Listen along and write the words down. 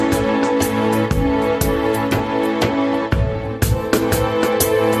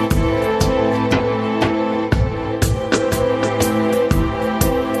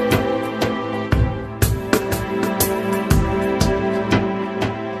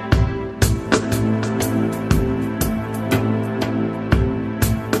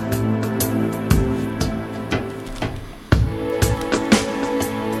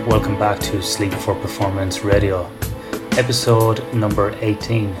back to Sleep for Performance Radio, episode number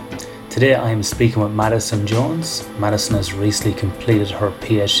 18. Today I am speaking with Madison Jones. Madison has recently completed her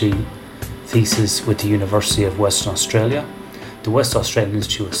PhD thesis with the University of Western Australia, the West Australian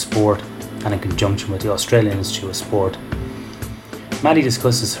Institute of Sport, and in conjunction with the Australian Institute of Sport. Maddie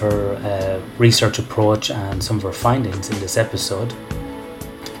discusses her research approach and some of her findings in this episode.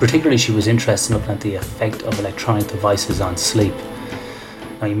 Particularly, she was interested in looking at the effect of electronic devices on sleep.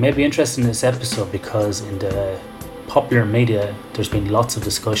 Now, you may be interested in this episode because in the popular media, there's been lots of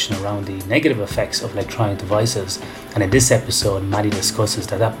discussion around the negative effects of electronic devices. And in this episode, Maddie discusses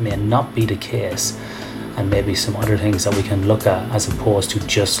that may not be the case, and maybe some other things that we can look at as opposed to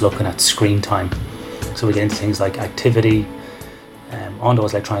just looking at screen time. So we get into things like activity on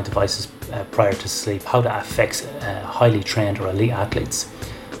those electronic devices prior to sleep, how that affects highly trained or elite athletes.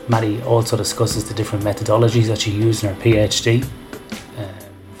 Maddie also discusses the different methodologies that she used in her PhD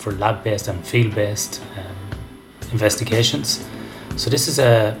for lab-based and field-based investigations. So this is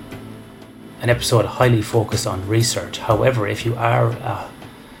an episode highly focused on research. However, if you are,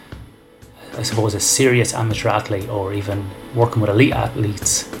 a serious amateur athlete or even working with elite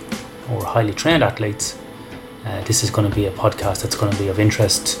athletes or highly trained athletes, this is going to be a podcast that's going to be of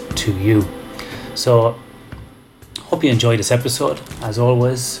interest to you. So hope you enjoy this episode. As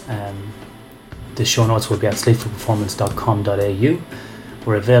always, the show notes will be at sleepforperformance.com.au.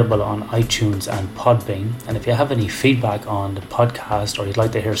 We're available on iTunes and Podbean. And if you have any feedback on the podcast or you'd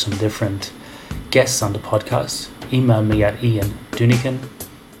like to hear some different guests on the podcast, email me at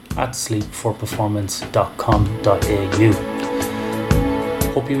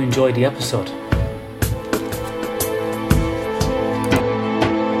ian.dunican@sleepforperformance.com.au. Hope you enjoyed the episode.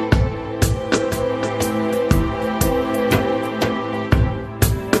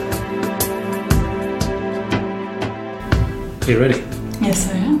 Are you ready?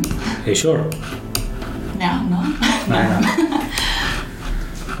 Yes, I am. Are you sure? No, I'm not. No.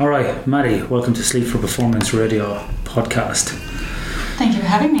 All right, Maddie, welcome to Sleep for Performance Radio podcast. Thank you for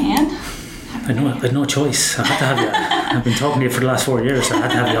having me, Ian. I had no choice. I had to have you. I've been talking to you for the last 4 years, so I had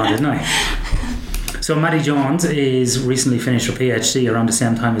to have you on, didn't I? So Maddie Jones is recently finished her PhD around the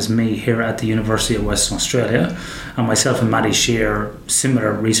same time as me here at the University of Western Australia, and myself and Maddie share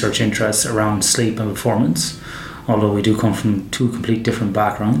similar research interests around sleep and performance. Although we do come from two complete different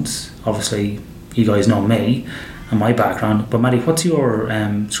backgrounds. Obviously, you guys know me and my background. But Maddie, what's your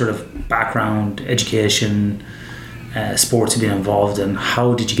sort of background, education, sports you've been involved in?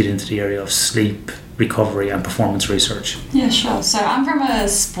 How did you get into the area of sleep, recovery and performance research? Yeah, sure. So I'm from a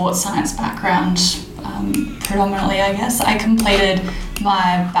sports science background, predominantly, I guess. I completed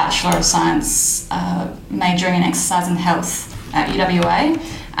my Bachelor of Science majoring in exercise and health at UWA,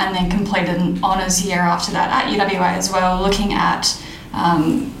 and then completed an honours year after that at UWA as well, looking at,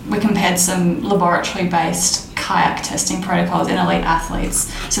 we compared some laboratory-based kayak testing protocols in elite athletes.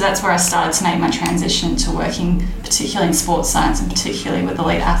 So that's where I started to make my transition to working particularly in sports science and particularly with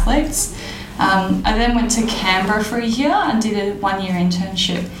elite athletes. I then went to Canberra for a year and did a 1-year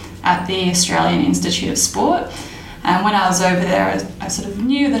internship at the Australian Institute of Sport. And when I was over there, I sort of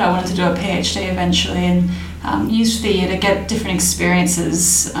knew that I wanted to do a PhD eventually, and used the year to get different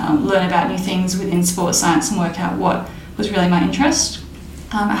experiences, learn about new things within sports science and work out what was really my interest.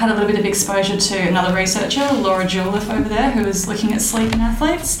 I had a little bit of exposure to another researcher, Laura Jouliffe over there, who was looking at sleep in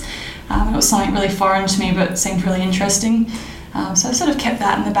athletes. It was something really foreign to me, but seemed really interesting. So I sort of kept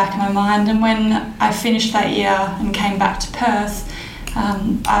that in the back of my mind. And when I finished that year and came back to Perth,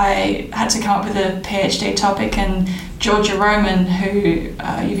 I had to come up with a PhD topic, and Georgia Roman, who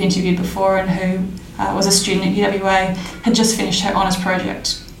you've interviewed before and who was a student at UWA, had just finished her honours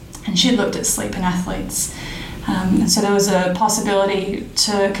project, and she looked at sleep in athletes. And so there was a possibility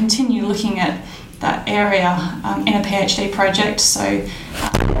to continue looking at that area in a PhD project. So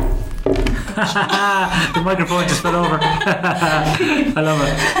the microphone just fell over. I love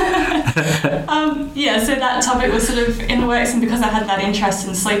it. So that topic was sort of in the works, and because I had that interest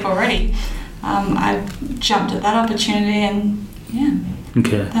in sleep already, I jumped at that opportunity, and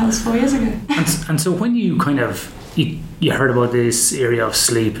okay, that was 4 years ago. and so when you kind of you heard about this area of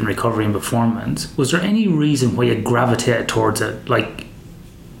sleep and recovery and performance, was there any reason why you gravitated towards it? Like,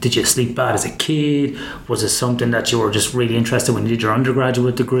 did you sleep bad as a kid? Was it something that you were just really interested when you did your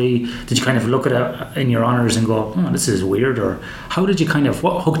undergraduate degree? Did you kind of look at it in your honours and go, oh, this is weird? Or how did you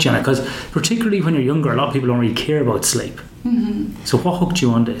what hooked you on it? Because particularly when you're younger, a lot of people don't really care about sleep. Mm-hmm. So what hooked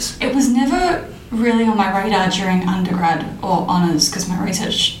you on this? It was never really on my radar during undergrad or honours, because my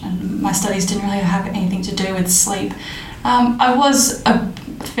research and my studies didn't really have anything to do with sleep. I was a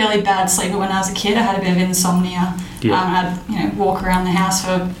fairly bad sleeper when I was a kid. I had a bit of insomnia. Yeah. I'd walk around the house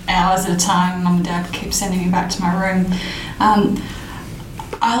for hours at a time. Mum and Dad keep sending me back to my room.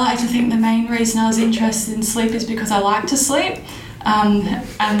 I like to think the main reason I was interested in sleep is because I like to sleep. And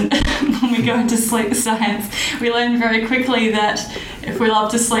when we go into sleep science, we learn very quickly that if we love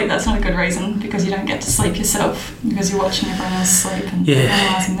to sleep, that's not a good reason, because you don't get to sleep yourself because you're watching everyone else sleep and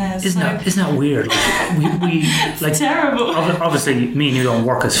analysing theirs. Isn't that weird? We it's terrible. Obviously, me and you don't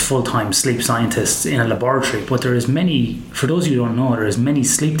work as full-time sleep scientists in a laboratory, but there is many, for those of you who don't know, there is many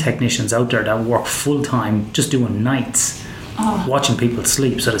sleep technicians out there that work full-time just doing nights. Watching people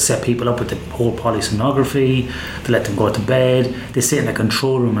sleep, so they set people up with the whole polysomnography, they let them go to bed, they sit in a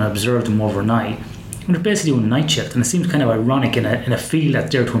control room and observe them overnight, and they're basically doing night shift. And it seems kind of ironic in a field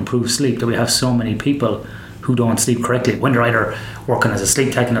that's there to improve sleep that we have so many people who don't sleep correctly when they're either working as a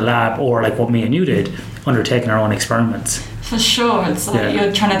sleep tech in a lab or, like what me and you did, undertaking our own experiments. For sure, it's like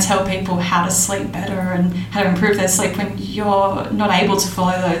you're trying to tell people how to sleep better and how to improve their sleep when you're not able to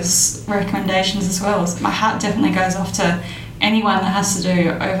follow those recommendations as well. So my heart definitely goes off to anyone that has to do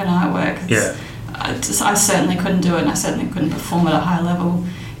overnight work. I certainly couldn't do it, and I certainly couldn't perform at a high level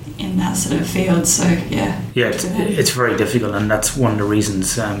in that sort of field. So it's very difficult, and that's one of the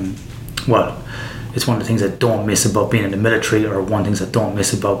reasons. It's one of the things that don't miss about being in the military, or one of the things that don't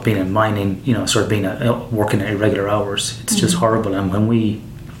miss about being in mining. Sort of being working at irregular hours. It's just horrible. And when we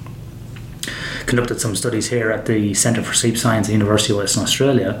conducted some studies here at the Centre for Sleep Science at the University of Western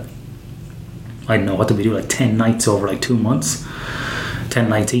Australia, I don't know, what did we do, like 10 nights over like 2 months, 10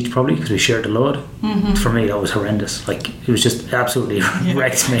 nights each probably, because we shared the load. For me, that was horrendous. Like, it was just absolutely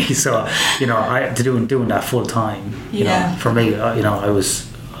wrecked me. So doing that full time, for me, I was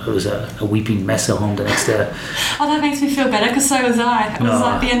a weeping mess at home the next day. Oh, that makes me feel better, because so was I. It was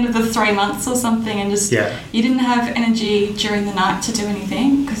like the end of the 3 months or something, and just you didn't have energy during the night to do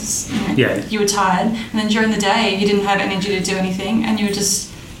anything because you were tired, and then during the day you didn't have energy to do anything, and you were just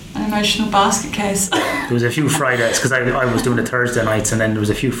an emotional basket case. There was a few Fridays, because I was doing the Thursday nights, and then there was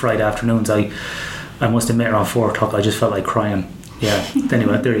a few Friday afternoons. I must admit, around 4 o'clock, I just felt like crying. Yeah.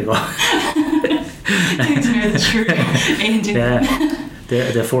 Anyway, there you go. Good to know the truth.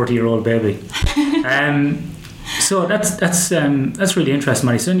 The 40-year-old baby. So that's really interesting,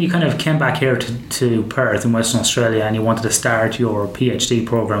 Maddie. So then you kind of came back here to Perth in Western Australia, and you wanted to start your PhD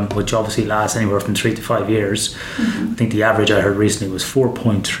program, which obviously lasts anywhere from 3 to 5 years. I think the average I heard recently was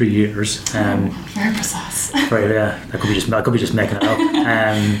 4.3 years. Very precise. Right, yeah. I could be just making it up.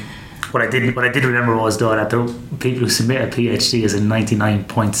 What I did remember was, though, that the people who submit a PhD is a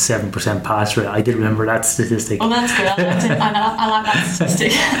 99.7% pass rate. I did remember that statistic. Well, that's good. I like that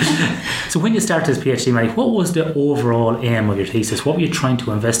statistic. So when you started this PhD, Maddie, what was the overall aim of your thesis? What were you trying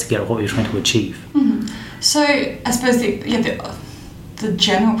to investigate, or what were you trying to achieve? So I suppose the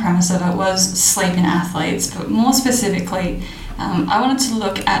general premise of it was sleep in athletes, but more specifically, I wanted to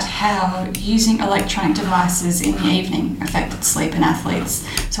look at how using electronic devices in the evening affected sleep in athletes.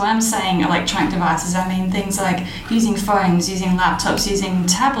 So when I'm saying electronic devices, I mean things like using phones, using laptops, using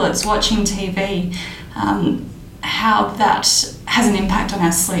tablets, watching TV, how that has an impact on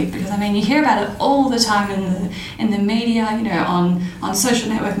our sleep. Because you hear about it all the time in the media, on social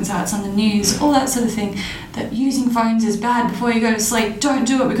networking sites, on the news, all that sort of thing, that using phones is bad before you go to sleep. Don't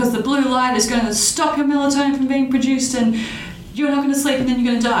do it, because the blue light is going to stop your melatonin from being produced, and you're not going to sleep, and then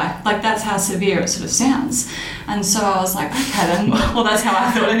you're going to die. Like, that's how severe it sort of sounds. And so I was like, okay then, well, that's how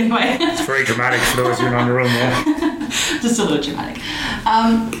I thought anyway. It's very dramatic for those who are on the room, Just a little dramatic.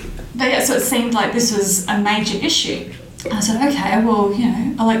 But so it seemed like this was a major issue. And I said, okay, well,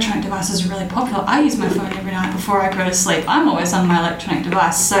 electronic devices are really popular. I use my phone every night before I go to sleep. I'm always on my electronic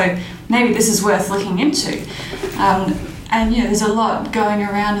device, so maybe this is worth looking into. And there's a lot going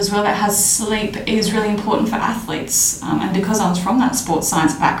around as well that has sleep is really important for athletes. And because I was from that sports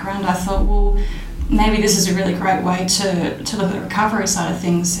science background, I thought, well, maybe this is a really great way to look at the recovery side of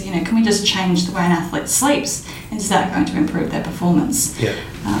things. So, can we just change the way an athlete sleeps? Is that going to improve their performance?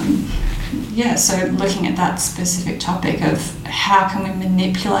 So looking at that specific topic of how can we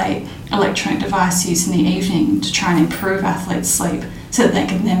manipulate electronic device use in the evening to try and improve athletes' sleep, so that they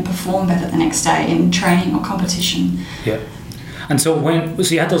can then perform better the next day in training or competition. Yeah. And so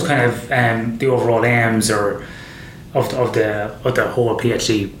you had those kind of the overall aims of the whole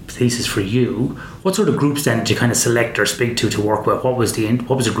PhD thesis for you. What sort of groups then did you kind of select or speak to work with? What was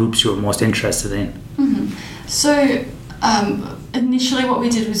the groups you were most interested in? So initially what we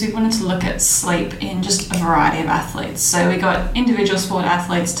did was we wanted to look at sleep in just a variety of athletes. So we got individual sport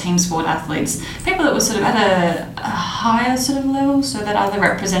athletes, team sport athletes, people that were sort of at a higher sort of level, so that either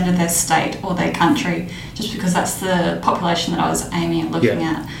represented their state or their country, just because that's the population that I was aiming at looking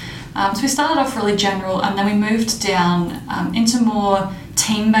at. So we started off really general, and then we moved down into more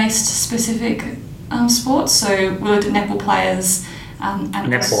team-based specific sports. So we looked at netball players. And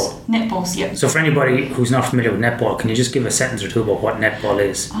Netball. Netballs, yep. So for anybody who's not familiar with netball, can you just give a sentence or two about what netball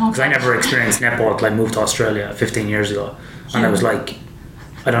is? Because I never experienced netball until I moved to Australia 15 years ago. And I was like,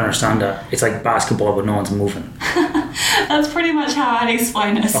 I don't understand that. It's like basketball, but no one's moving. That's pretty much how I'd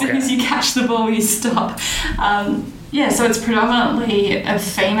explain it. As soon as you catch the ball, you stop. So it's predominantly a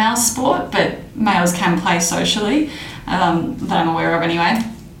female sport, but males can play socially, that I'm aware of anyway.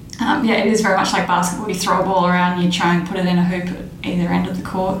 It is very much like basketball. You throw a ball around, you try and put it in a hoop at either end of the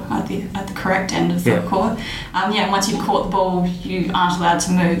court, at the correct end of the court. And once you've caught the ball, you aren't allowed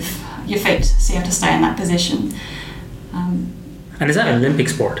to move your feet, so you have to stay in that position. And is that an Olympic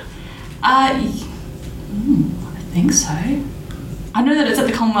sport? I think so. I know that it's at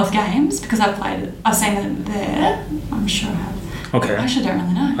the Commonwealth Games because I've played it. I've seen it there. I'm sure I have. Okay. I actually don't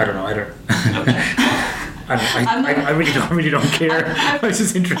really know. I don't know either. I really don't care. I was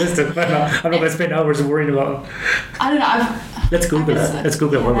just interested. I'm not going to spend hours worrying about it. I don't know. Let's Google it. Let's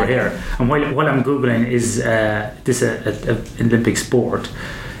Google it while we're here. And while I'm Googling, is this an Olympic sport?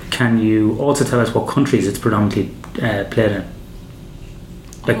 Can you also tell us what countries it's predominantly played in?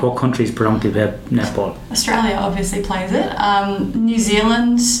 Like what countries predominantly play netball? Australia obviously plays it. New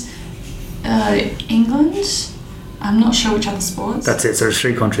Zealand, England. I'm not sure which other sports. That's it. So there's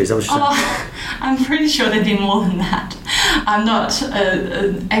 3 countries. I'm pretty sure there'd be more than that. I'm not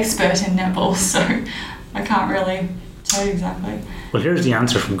an expert in netball, so I can't really tell you exactly. Well, here's the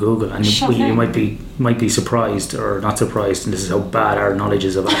answer from Google, and you might be surprised or not surprised, and this is how bad our knowledge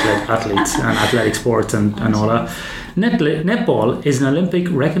is of athletes and athletic sports and all that. Netball is an Olympic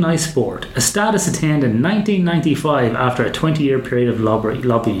recognised sport, a status attained in 1995 after a 20-year period of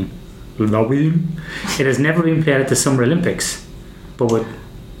lobbying. It has never been played at the Summer Olympics, but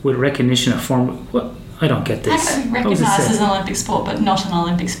with recognition of form. What? I don't get this. How can it be recognised as an Olympic sport, but not an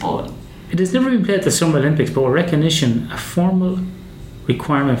Olympic sport? It has never been played at the Summer Olympics, but with recognition, a formal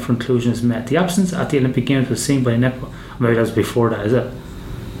requirement for inclusion is met. The absence at the Olympic Games was seen by netball. Maybe that was before that, is it?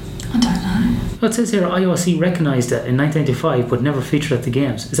 I don't know. Well, it says here IOC recognised it in 1995, but never featured at the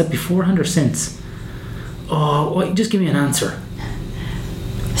Games. Is that beforehand or since? Oh, just give me an answer.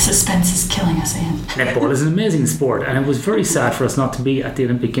 Suspense is killing us, Ian. Netball is an amazing sport, and it was very sad for us not to be at the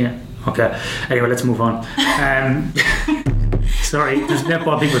Olympic Games. Okay, anyway, let's move on. Sorry, there's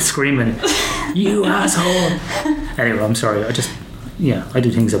netball people screaming, "You asshole!" Anyway, I'm sorry. I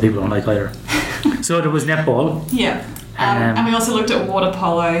do things that people don't like either. So there was netball. Yeah, and we also looked at water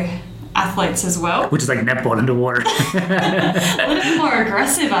polo athletes as well, which is like netball in the water. A little bit more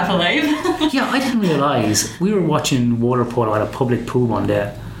aggressive, I believe. Yeah, I didn't realise we were watching water polo at a public pool one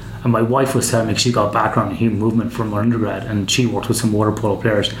day, and my wife was telling me she got a background in human movement from her undergrad, and she worked with some water polo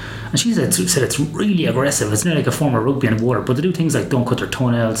players, and she said it's really aggressive. It's nearly like a form of rugby in the water, but they do things like don't cut their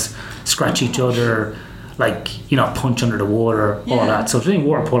toenails, scratch each other, punch under the water, all that. So if there's any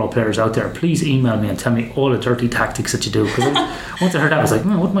water polo players out there, please email me and tell me all the dirty tactics that you do, because once I heard that I was like,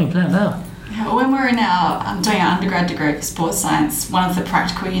 what am I playing now? Yeah, when we were doing our undergrad degree for sports science, one of the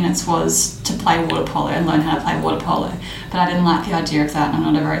practical units was to play water polo and learn how to play water polo. But I didn't like the idea of that, and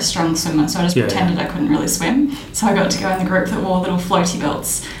I'm not a very strong swimmer, so I just pretended I couldn't really swim. So I got to go in the group that wore little floaty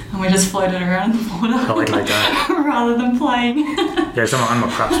belts, and we just floated around in the water. Oh, I'd like that. Rather than playing. Yeah, I'm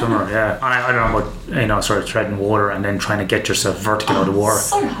a crap swimmer, yeah. And I don't know about, sort of treading water and then trying to get yourself vertical out of water.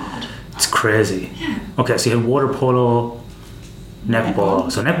 So hard. It's crazy. Yeah. Okay, so you had water polo,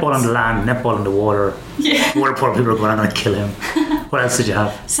 netball. So netball on the land, netball in the water. Yeah. Water polo people are going, I'm going to kill him. What else did you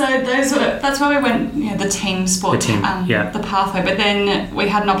have? So that's why we went, the team sport, the pathway. But then we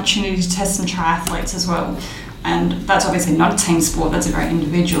had an opportunity to test some triathletes as well. And that's obviously not a team sport, that's a very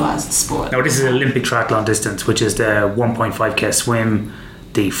individualised sport. Now this is Olympic triathlon distance, which is the 1.5k swim,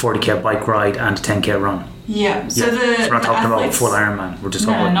 the 40k bike ride and 10k run. Yeah, so we're not talking about full Ironman, we're just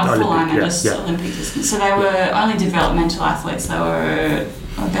talking about not full Olympic, Ironman, just Olympic distance. So they were only developmental athletes, they were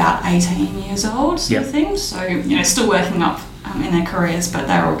about 18 years old sort of thing, so still working up in their careers, but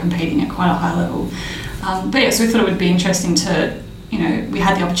they were all competing at quite a high level. So we thought it would be interesting to, we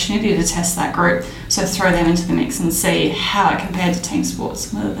had the opportunity to test that group, so throw them into the mix and see how it compared to team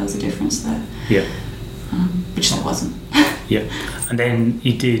sports, whether there was a difference there. Yeah. Which there wasn't. Yeah. And then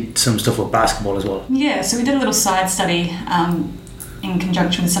you did some stuff with basketball as well. Yeah, so we did a little side study in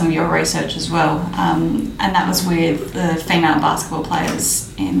conjunction with some of your research as well, and that was with the female basketball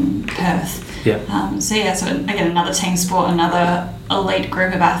players in Perth. Yeah. So again, another team sport, another elite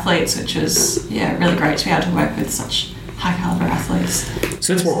group of athletes, which was really great to be able to work with such high caliber athletes.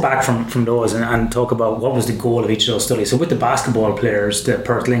 So let's work back from those and talk about what was the goal of each of those studies. So with the basketball players, the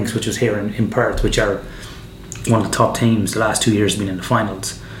Perth Lynx, which was here in Perth, which are one of the top teams the last 2 years, have been in the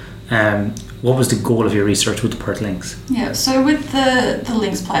finals. What was the goal of your research with the Perth Lynx? Yeah, so with the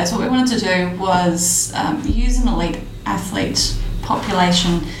Lynx players, what we wanted to do was use an elite athlete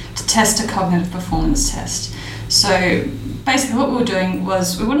population to test a cognitive performance test. So basically what we were doing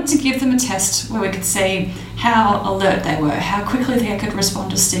was we wanted to give them a test where we could see how alert they were, how quickly they could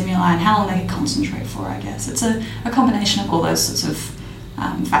respond to stimuli, and how long they could concentrate for, I guess. It's a combination of all those sorts of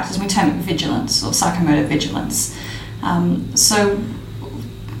factors. We term it vigilance or psychomotor vigilance. What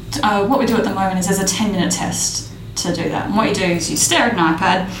we do at the moment is there's a 10-minute test to do that. And what you do is you stare at an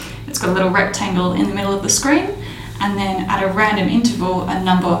iPad, it's got a little rectangle in the middle of the screen, and then at a random interval, a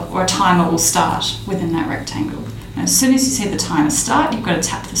number or a timer will start within that rectangle. And as soon as you see the timer start, you've got to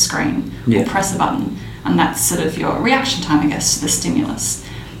tap the screen or press a button, and that's sort of your reaction time, I guess, to the stimulus.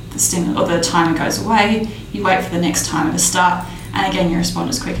 The timer goes away, you wait for the next timer to start, and again, you respond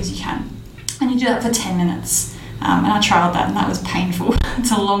as quick as you can. And you do that for 10 minutes. And I trialled that, and that was painful.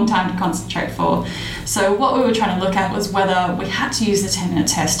 It's a long time to concentrate for. So what we were trying to look at was whether we had to use the 10-minute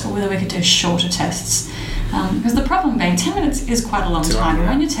test or whether we could do shorter tests. Because the problem being 10 minutes is quite a long time.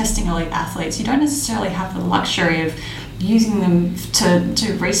 When you're testing elite athletes, you don't necessarily have the luxury of using them to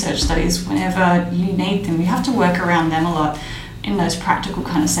do research studies whenever you need them. You have to work around them a lot in those practical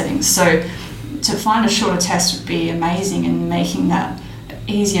kind of settings. So to find a shorter test would be amazing in making that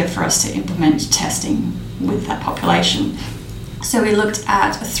easier for us to implement testing with that population. So we looked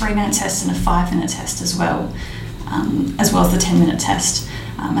at a 3-minute test and a 5-minute test as well as the 10-minute test.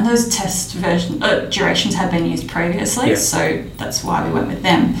 And those test durations had been used previously, so that's why we went with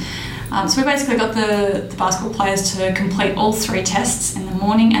them. So we basically got the basketball players to complete all 3 tests in the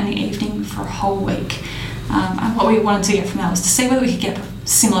morning and the evening for a whole week. And what we wanted to get from that was to see whether we could get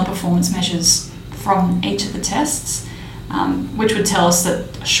similar performance measures from each of the tests, which would tell us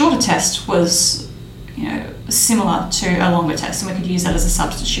that a shorter test was similar to a longer test, and we could use that as a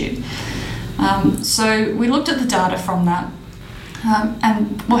substitute. So we looked at the data from that,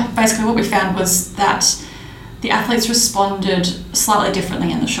 and basically what we found was that the athletes responded slightly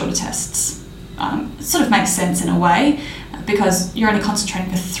differently in the shorter tests. It sort of makes sense in a way, because you're only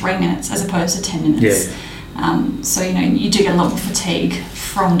concentrating for 3 minutes as opposed to 10 minutes. So you do get a lot more fatigue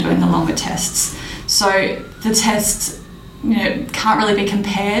from doing the longer tests. So the tests can't really be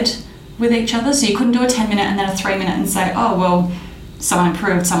compared with each other, so you couldn't do a 10-minute and then a 3-minute and say, oh well, someone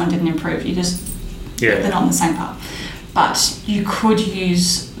improved, someone didn't improve. They're not on the same path. But you could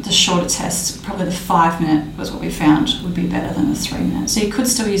use the shorter test. Probably the 5-minute was what we found would be better than the 3-minute. So you could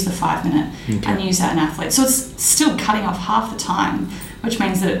still use the 5-minute and use that in athletes. So it's still cutting off half the time, which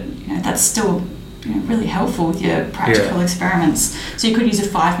means that that's still really helpful with your practical experiments. So you could use a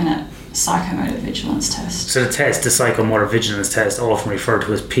 5-minute psychomotor vigilance test. So the psychomotor vigilance test, often referred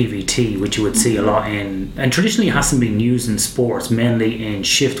to as PVT, which you would see a lot in, and traditionally hasn't been used in sports, mainly in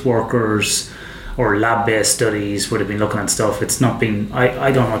shift workers or lab-based studies where they've been looking at stuff. It's not been,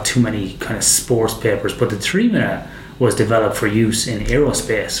 I don't know too many kind of sports papers, but the 3-minute was developed for use in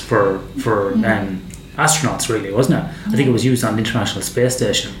aerospace for astronauts, really, wasn't it? I think it was used on the International Space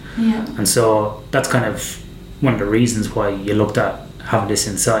Station. And so that's kind of one of the reasons why you looked at having this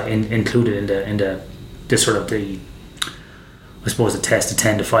included in the sort of the, I suppose, the test, the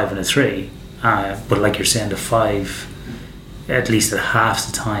 10, the 5 and the 3, but like you're saying, the 5 at least at half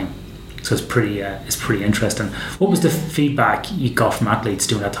the time. So it's pretty interesting. What was the feedback you got from athletes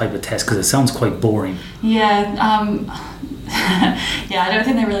doing that type of test? Because it sounds quite boring. I don't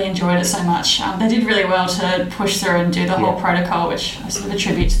think they really enjoyed it so much. They did really well to push through and do the whole protocol, which I sort of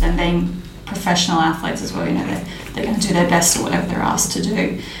attribute to them being professional athletes as well. They're going to do their best at whatever they're asked to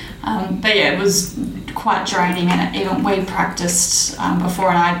do. It was quite draining, and even we practiced before,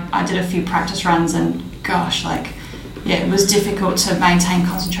 and I did a few practice runs, and gosh, it was difficult to maintain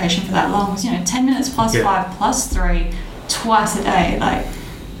concentration for that long. It was 10 minutes plus 5 plus 3 twice a day.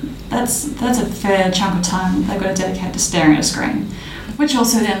 That's a fair chunk of time they've got to dedicate to staring at a screen, which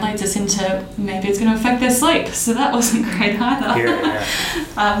also then leads us into maybe it's going to affect their sleep. So that wasn't great either.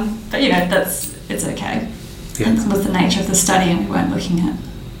 It's okay. That was the nature of the study, and we weren't looking at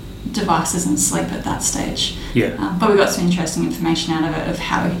devices and sleep at that stage. But we got some interesting information out of it, of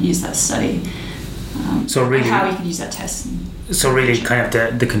how we could use that study, how we could use that test. So really kind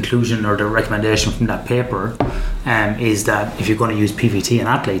of the conclusion or the recommendation from that paper is that if you're going to use PVT in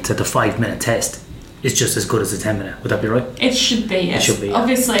athletes, that the 5-minute test is just as good as the 10-minute. Would that be right? It should be, yes. It should be.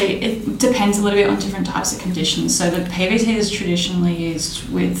 Obviously, it depends a little bit on different types of conditions. So the PVT is traditionally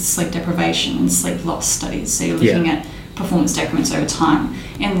used with sleep deprivation and sleep loss studies. So you're looking at performance decrements over time.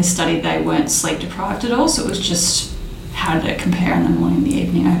 In this study, they weren't sleep deprived at all, so it was just how did it compare in the morning and the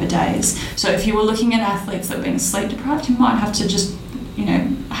evening over days. So if you were looking at athletes that were being sleep deprived, you might have to just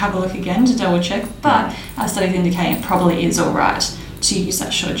have a look again to double check. But our studies indicate it probably is all right to use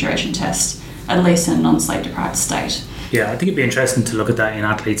that short duration test, at least in a non-sleep deprived state. Yeah, I think it'd be interesting to look at that in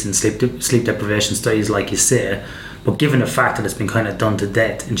athletes in sleep deprivation studies, like you say. But given the fact that it's been kind of done to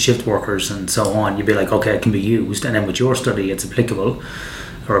death in shift workers and so on, you'd be like, okay, it can be used. And then with your study, it's applicable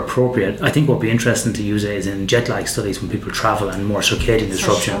or appropriate. I think what would be interesting to use it is in jet lag studies when people travel and more circadian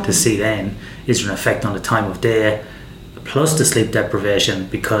disruption, to see then, is there an effect on the time of day plus the sleep deprivation,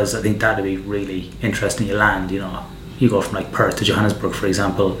 because I think that would be really interesting. You land, you go from like Perth to Johannesburg, for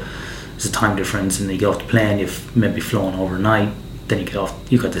example, there's a time difference, and you get off the plane, you've maybe flown overnight, then you get off,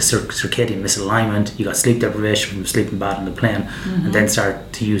 you got the circadian misalignment, you got sleep deprivation from sleeping bad on the plane, and then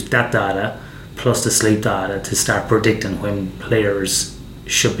start to use that data plus the sleep data to start predicting when players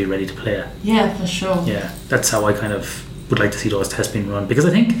should be ready to play. Yeah, for sure. Yeah, that's how I kind of would like to see those tests being run, because I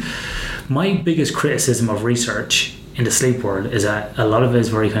think my biggest criticism of research in the sleep world is that a lot of it is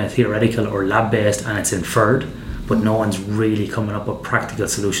very kind of theoretical or lab based, and it's inferred, but no one's really coming up with practical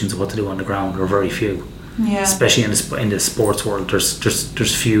solutions of what to do on the ground, or very few. Yeah. Especially in the sports world,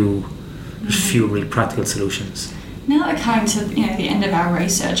 there's few real practical solutions. Now that coming to the end of our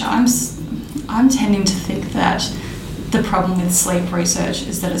research, I'm tending to think that the problem with sleep research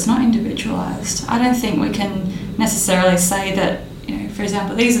is that it's not individualised. I don't think we can necessarily say that, for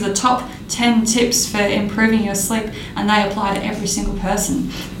example, these are the top 10 tips for improving your sleep, and they apply to every single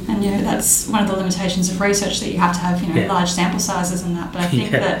person. And that's one of the limitations of research, that you have to have large sample sizes and that. But I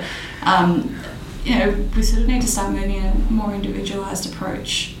think that we sort of need to start moving in a more individualised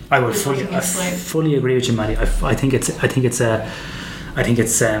approach. I would fully agree with you, Maddie. I think it's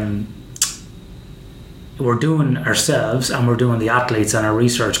we're doing ourselves and we're doing the athletes and our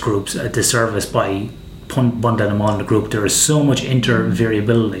research groups a disservice by bundling them all in the group. There is so much individual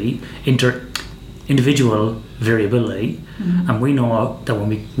variability, and we know that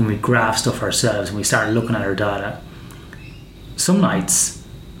when we graph stuff ourselves and we start looking at our data, some nights,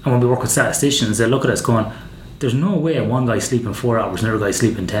 and when we work with statisticians, they look at us going, there's no way one guy's sleeping 4 hours, another guy's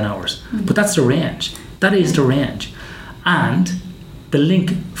sleeping 10 hours. But that's the range. That is the range. And the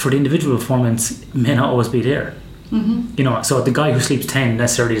link for the individual performance may not always be there. So the guy who sleeps 10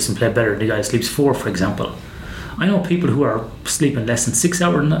 necessarily doesn't play better than the guy who sleeps 4, for example. I know people who are sleeping less than 6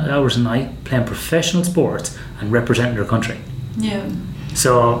 hours a night, playing professional sports and representing their country. Yeah.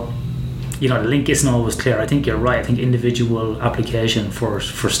 So, the link isn't always clear. I think you're right. I think individual application for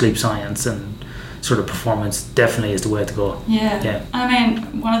sleep science and sort of performance definitely is the way to go. Yeah. I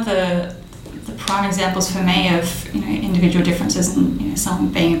mean, one of the prime examples for me of individual differences and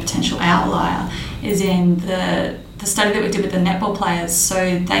someone being a potential outlier is in the study that we did with the netball players.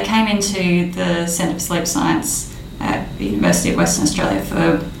 So they came into the Centre for Sleep Science at the University of Western Australia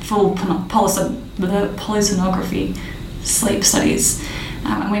for full polysomnography sleep studies,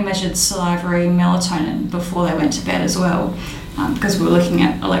 and we measured salivary melatonin before they went to bed as well, because we were looking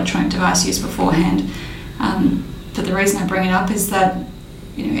at electronic device use beforehand. But the reason I bring it up is that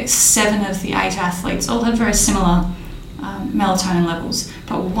 7 of the 8 athletes all had very similar melatonin levels,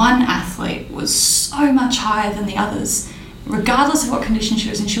 but one athlete was so much higher than the others, regardless of what condition she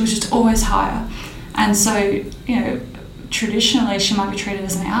was in. She was just always higher. And so, traditionally she might be treated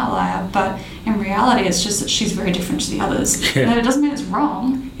as an outlier, but in reality it's just that she's very different to the others. And it doesn't mean it's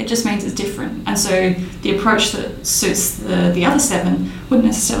wrong, it just means it's different. And so the approach that suits the other 7 wouldn't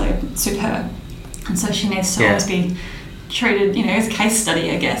necessarily suit her. And so she needs to always be treated, as a case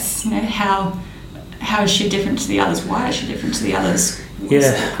study, I guess. How is she different to the others? Why is she different to the others?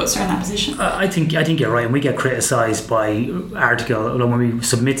 What puts her in that position? I think you're right, and we get criticised by when we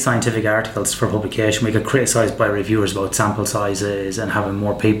submit scientific articles for publication, we get criticised by reviewers about sample sizes and having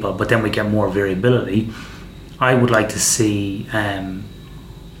more people, but then we get more variability. I would like to see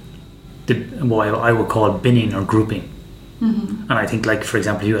what I would call binning or grouping. And I think, like, for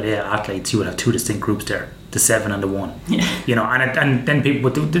example, you had 8 athletes, you would have 2 distinct groups there, the 7 and the 1. And then people.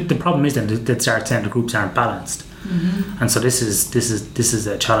 But the problem is then that start saying the groups aren't balanced, and so this is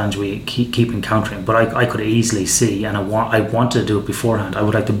a challenge we keep encountering. But I could easily see, and I wanted to do it beforehand. I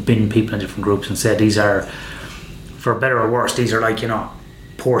would like to bin people in different groups and say these are, for better or worse, these are like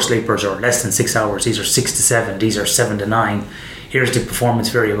poor sleepers or less than 6 hours. These are 6 to 7. These are 7 to 9. Here's the performance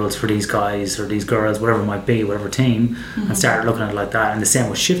variables for these guys or these girls, whatever it might be, whatever team, and start looking at it like that. And the same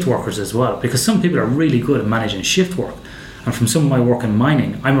with shift workers as well, because some people are really good at managing shift work. And from some of my work in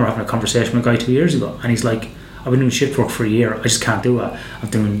mining, I remember having a conversation with a guy 2 years ago, and he's like, I've been doing shift work for a year, I just can't do it.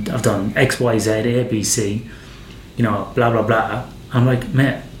 I've done X, Y, Z, A, B, C, blah, blah, blah. I'm like,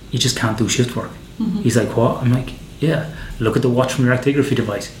 mate, you just can't do shift work. He's like, what? I'm like, yeah, look at the watch from your actigraphy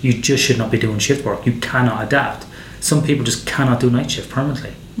device. You just should not be doing shift work. You cannot adapt. Some people just cannot do night shift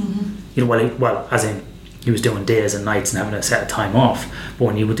permanently. Well, as in, he was doing days and nights and having a set of time off. But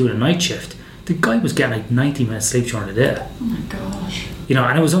when he would do the night shift, the guy was getting like 90 minutes sleep during the day. Oh my gosh.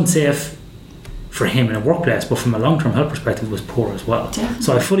 And it was unsafe for him in a workplace, but from a long-term health perspective, it was poor as well. Definitely.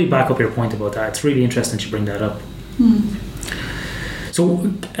 So I fully back up your point about that. It's really interesting to bring that up. So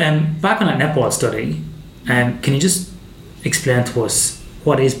back on that netball study, can you just explain to us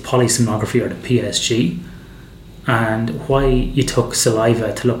what is polysomnography, or the PSG, and why you took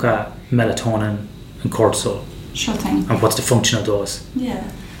saliva to look at melatonin and cortisol? Sure thing. And what's the function of those? Yeah.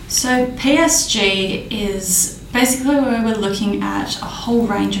 So PSG is basically where we're looking at a whole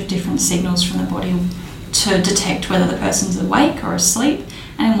range of different signals from the body to detect whether the person's awake or asleep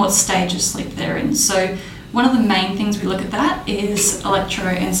and in what stage of sleep they're in. So one of the main things we look at that is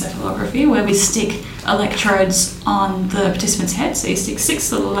electroencephalography, where we stick electrodes on the participant's head. So you stick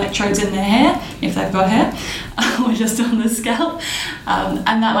 6 little electrodes in their hair, if they've got hair, or just on the scalp.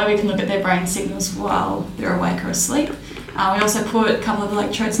 And that way we can look at their brain signals while they're awake or asleep. We also put a couple of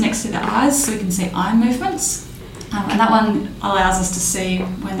electrodes next to their eyes so we can see eye movements. And that one allows us to see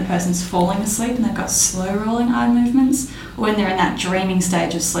when the person's falling asleep and they've got slow rolling eye movements, or when they're in that dreaming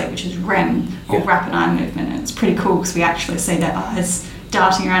stage of sleep, which is REM, or rapid eye movement. And it's pretty cool because we actually see their eyes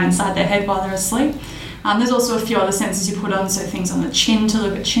darting around inside their head while they're asleep. There's also a few other sensors you put on, so things on the chin to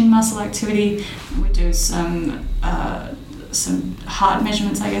look at chin muscle activity. We do some heart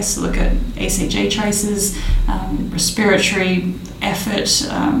measurements, I guess, to look at ECG traces, respiratory effort,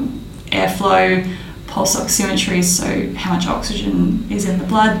 airflow, pulse oximetry, so how much oxygen is in the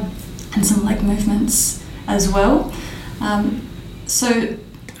blood, and some leg movements as well. And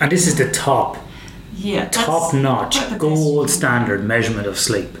this is the top notch, like gold standard measurement of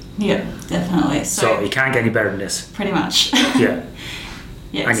sleep. Yeah, definitely. So you can't get any better than this. Pretty much. Yeah.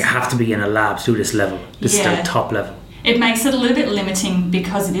 Yes. And you have to be in a lab to do this level. This is the top level. It makes it a little bit limiting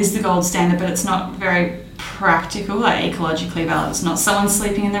because it is the gold standard, but it's not very practical, like ecologically valid. It's not someone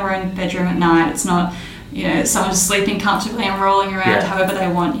sleeping in their own bedroom at night. It's not, someone just sleeping comfortably and rolling around however they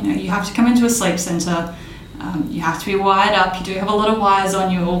want. You have to come into a sleep centre. You have to be wired up. You do have a lot of wires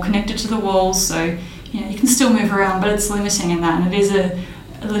on you, all connected to the walls, so you can still move around, but it's limiting in that, and it is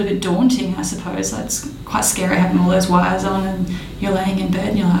a little bit daunting, I suppose. It's quite scary having all those wires on and you're laying in bed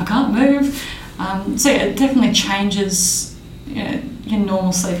and you're like, I can't move. It definitely changes your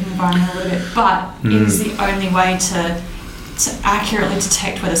normal sleeping environment a little bit, but it is the only way to accurately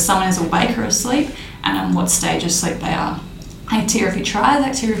detect whether someone is awake or asleep and on what stage of sleep they are. Actigraphy tries,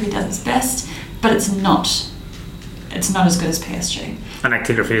 actigraphy does its best, but it's not as good as PSG. And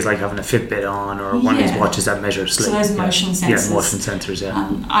actigraphy is like having a Fitbit on, or one of these watches that measure sleep. So those motion sensors. Yeah, motion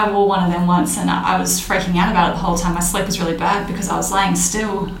sensors, I wore one of them once and I was freaking out about it the whole time. My sleep was really bad because I was laying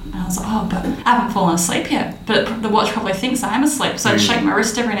still and I was like, but I haven't fallen asleep yet. But the watch probably thinks I am asleep, so I'd shake my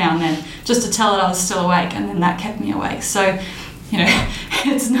wrist every now and then just to tell it I was still awake, and then that kept me awake. So,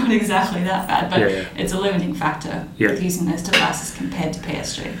 it's not exactly that bad, but it's a limiting factor with using those devices compared to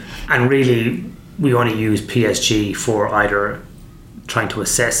PSG. And really, we only use PSG for either trying to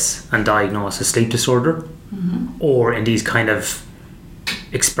assess and diagnose a sleep disorder, or in these kind of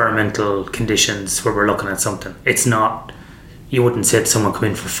experimental conditions where we're looking at something. It's not, you wouldn't say to someone come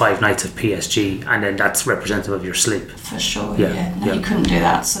in for 5 nights of PSG and then that's representative of your sleep. For sure, No, you couldn't do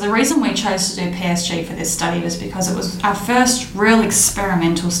that. So the reason we chose to do PSG for this study was because it was our first real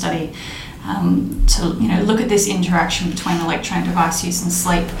experimental study to look at this interaction between electronic device use and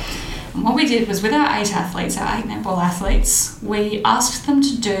sleep. And what we did was, with our 8 athletes, our 8 netball athletes, we asked them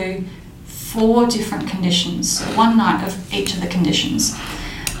to do 4 different conditions, so 1 night of each of the conditions.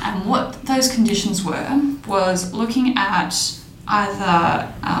 And what those conditions were was looking at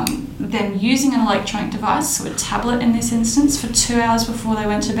either them using an electronic device, so a tablet in this instance, for 2 hours before they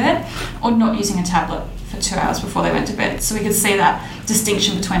went to bed, or not using a tablet for 2 hours before they went to bed. So we could see that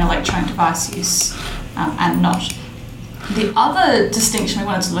distinction between electronic device use and not. The other distinction we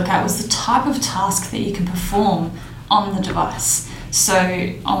wanted to look at was the type of task that you can perform on the device.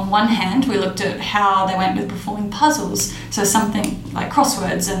 So on one hand, we looked at how they went with performing puzzles, so something like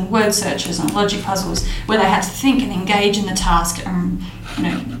crosswords and word searches and logic puzzles, where they had to think and engage in the task and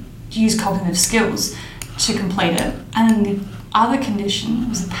use cognitive skills to complete it. And then the other condition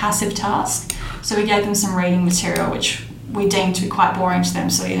was a passive task, so we gave them some reading material which we deemed to be quite boring to them.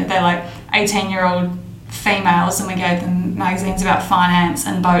 So they're like 18-year-old females, and we gave them magazines about finance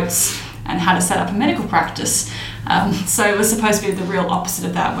and boats and how to set up a medical practice. So it was supposed to be the real opposite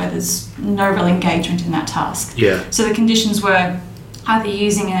of that, where there's no real engagement in that task. Yeah. So the conditions were either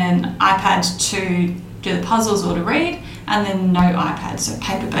using an iPad to do the puzzles or to read, and then no iPad, so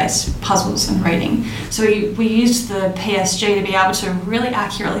paper-based puzzles and reading. So we used the PSG to be able to really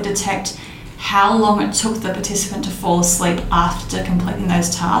accurately detect how long it took the participant to fall asleep after completing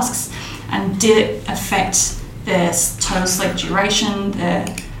those tasks, and did it affect their total sleep duration, their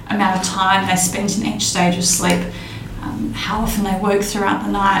amount of time they spent in each stage of sleep, how often they woke throughout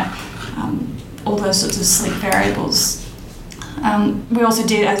the night, all those sorts of sleep variables. We also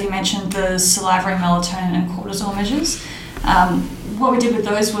did, as you mentioned, the salivary melatonin and cortisol measures. What we did with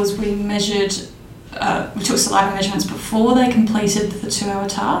those was we took saliva measurements before they completed the 2-hour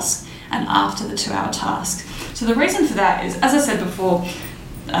task and after the 2-hour task. So the reason for that is, as I said before,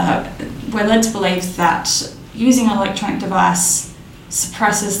 we're led to believe that using an electronic device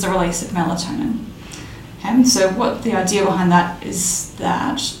suppresses the release of melatonin. Okay? So what the idea behind that is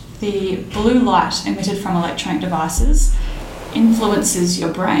that the blue light emitted from electronic devices influences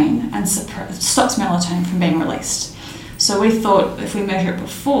your brain and stops melatonin from being released. So we thought if we measure it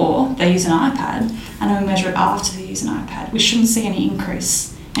before they use an iPad and then we measure it after they use an iPad, we shouldn't see any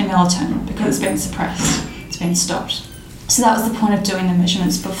increase in melatonin because it's been suppressed, it's been stopped. So that was the point of doing the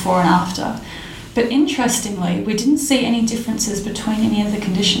measurements before and after. But interestingly, we didn't see any differences between any of the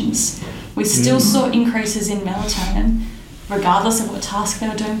conditions. We still saw increases in melatonin regardless of what task they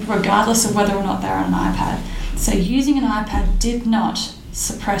were doing, regardless of whether or not they were on an iPad. So using an iPad did not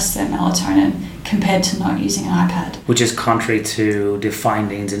suppress their melatonin compared to not using an iPad. Which is contrary to the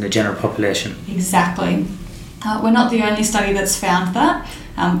findings in the general population. Exactly. We're not the only study that's found that.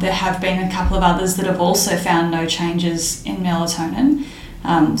 There have been a couple of others that have also found no changes in melatonin.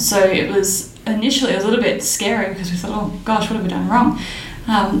 So it was initially a little bit scary because we thought, oh gosh, what have we done wrong?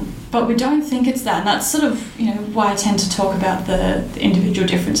 But we don't think it's that, and that's sort of why I tend to talk about the individual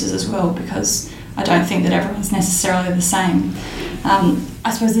differences as well, because I don't think that everyone's necessarily the same.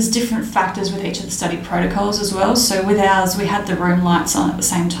 I suppose there's different factors with each of the study protocols as well. So with ours, we had the room lights on at the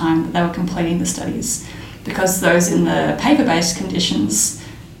same time that they were completing the studies, because those in the paper-based conditions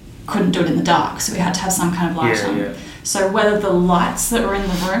couldn't do it in the dark, so we had to have some kind of light on. Yeah. So whether the lights that were in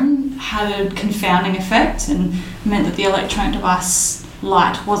the room had a confounding effect and meant that the electronic device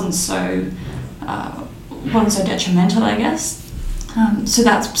light wasn't so detrimental, I guess. So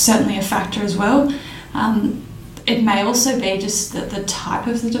that's certainly a factor as well. It may also be just that the type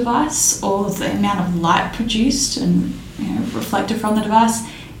of the device or the amount of light produced and reflected from the device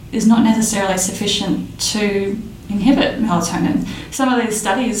is not necessarily sufficient to inhibit melatonin. Some of these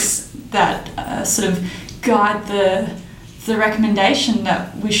studies that sort of guide the recommendation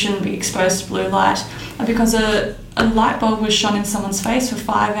that we shouldn't be exposed to blue light are because a light bulb was shone in someone's face for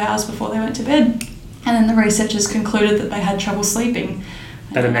 5 hours before they went to bed, and then the researchers concluded that they had trouble sleeping.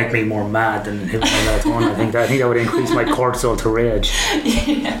 That'd make me more mad than inhibit my melatonin. I think that would increase my cortisol to rage.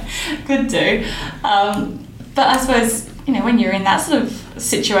 Yeah, could do. But I suppose when you're in that sort of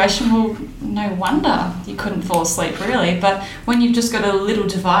situation, well, no wonder you couldn't fall asleep really. But when you've just got a little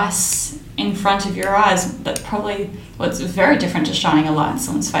device in front of your eyes, that probably, it's very different to shining a light in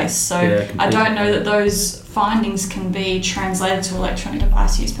someone's face. So yeah, I don't know that those findings can be translated to electronic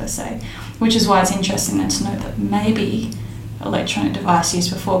device use per se, which is why it's interesting then to know that maybe electronic device use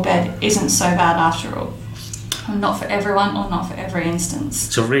before bed isn't so bad after all. Not for everyone or not for every instance.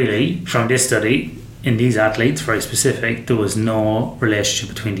 So really, from this study, in these athletes, very specific, there was no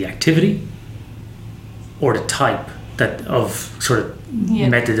relationship between the activity or the type of sort of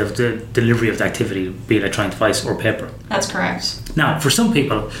method of the delivery of the activity, be it electronic device or paper. That's correct. Now, for some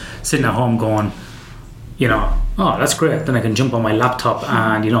people sitting at home going, oh, that's great, then I can jump on my laptop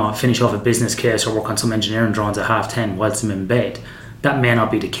and finish off a business case or work on some engineering drawings at 10:30 whilst I'm in bed. That may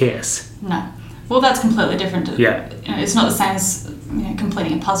not be the case. No. Well, that's completely different. Yeah. It's not the same as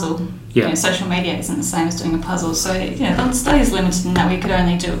completing a puzzle. Yeah. Social media isn't the same as doing a puzzle. So the study is limited in that we could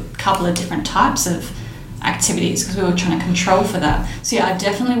only do a couple of different types of activities because we were trying to control for that. So I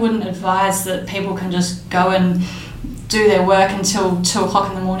definitely wouldn't advise that people can just go and do their work until 2 o'clock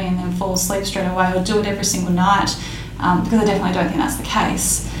in the morning and then fall asleep straight away, or do it every single night, because I definitely don't think that's the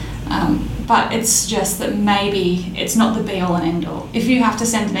case. But it suggests that maybe it's not the be-all and end-all. If you have to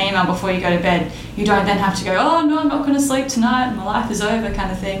send an email before you go to bed, you don't then have to go, oh no, I'm not going to sleep tonight, my life is over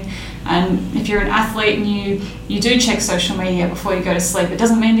kind of thing. And if you're an athlete and you do check social media before you go to sleep, it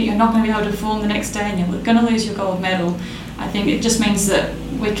doesn't mean that you're not going to be able to perform the next day and you're going to lose your gold medal. I think it just means that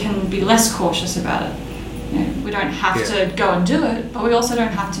we can be less cautious about it. We don't have to go and do it, but we also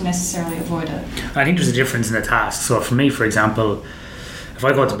don't have to necessarily avoid it. I think there's a difference in the task. So for me, for example, if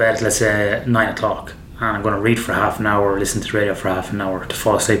I go to bed, let's say at 9 o'clock, and I'm going to read for half an hour or listen to the radio for half an hour to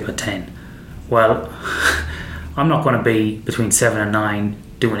fall asleep at 10, well, I'm not going to be between 7 and 9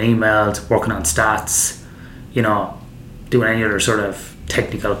 doing emails, working on stats, doing any other sort of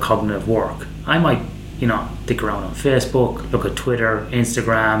technical cognitive work. I might, dick around on Facebook, look at Twitter,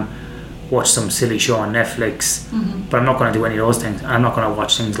 Instagram, watch some silly show on Netflix, but I'm not going to do any of those things. I'm not going to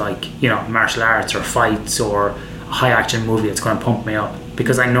watch things like, martial arts or fights or a high action movie that's going to pump me up,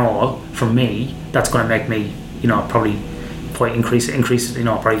 because I know for me that's going to make me, probably quite increase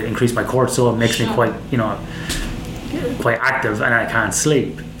probably increase my cortisol, makes me quite, quite active, and I can't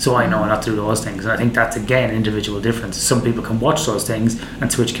sleep. So I know not to do those things. And I think that's again individual difference. Some people can watch those things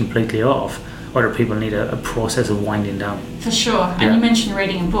and switch completely off. Other people need a process of winding down. For sure. And you mentioned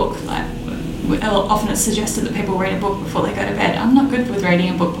reading a book. Like, often it's suggested that people read a book before they go to bed. I'm not good with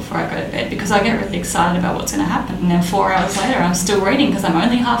reading a book before I go to bed, because I get really excited about what's going to happen, and then 4 hours later I'm still reading because I'm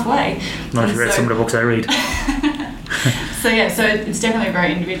only halfway. Not if you read some of the books I read. So it's definitely a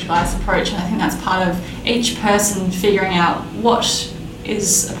very individualised approach, and I think that's part of each person figuring out what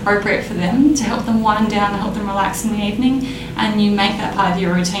is appropriate for them to help them wind down and help them relax in the evening, and you make that part of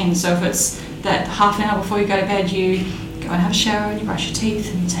your routine. So if it's that half an hour before you go to bed you go and have a shower and you brush your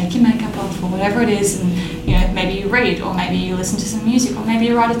teeth and you take your makeup off or whatever it is, and maybe you read, or maybe you listen to some music, or maybe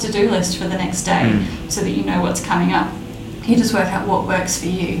you write a to-do list for the next day so that you know what's coming up. You just work out what works for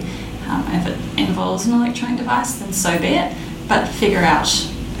you. And if it involves an electronic device, then so be it, but figure out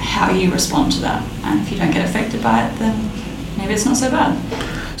how you respond to that, and if you don't get affected by it, then maybe it's not so bad.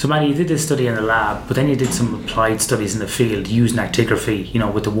 So Maddie, you did this study in the lab, but then you did some applied studies in the field using actigraphy,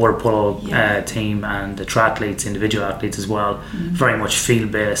 with the water polo team and the triathletes, individual athletes as well, very much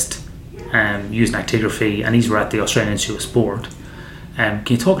field-based, using actigraphy, and these were at the Australian Institute of Sport. Can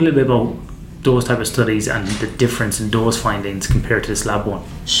you talk a little bit about those type of studies and the difference in those findings compared to this lab one?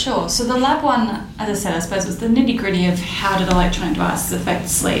 Sure. So the lab one, as I said, I suppose was the nitty-gritty of how did electronic devices affect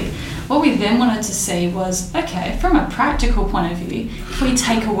sleep. What we then wanted to see was, okay, from a practical point of view, if we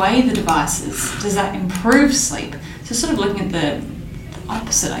take away the devices, does that improve sleep? So sort of looking at the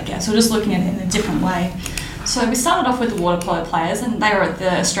opposite, I guess, or just looking at it in a different way. So we started off with the water polo players, and they were at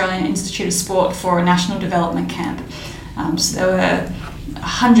the Australian Institute of Sport for a national development camp. So there were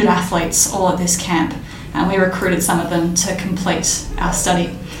 100 athletes all at this camp, and we recruited some of them to complete our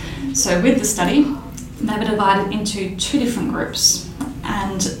study. So with the study, they were divided into 2 different groups,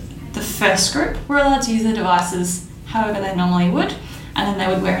 and the first group were allowed to use their devices however they normally would, and then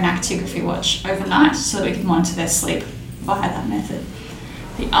they would wear an actigraphy watch overnight so that we could monitor their sleep via that method.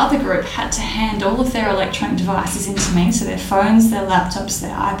 The other group had to hand all of their electronic devices into me, so their phones, their laptops,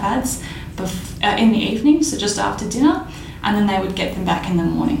 their iPads, in the evening, so just after dinner, and then they would get them back in the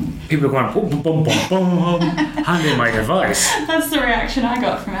morning. People are going, boom, boom, boom, boom, hand in my device. That's the reaction I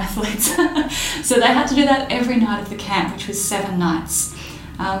got from athletes. So they had to do that every night of the camp, which was 7 nighs.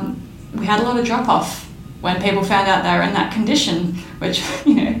 We had a lot of drop-off when people found out they were in that condition, which,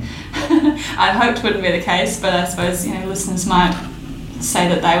 I hoped wouldn't be the case, but I suppose, listeners might say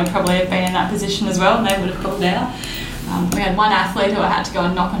that they would probably have been in that position as well, and they would have pulled out. We had one athlete who I had to go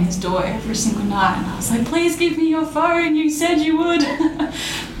and knock on his door every single night, and I was like, please give me your phone, you said you would.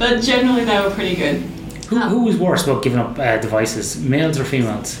 But generally they were pretty good. Who was worse about giving up devices, males or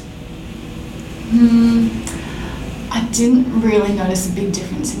females? I didn't really notice a big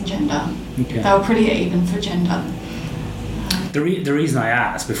difference in gender. Okay. They were pretty even for gender. The reason I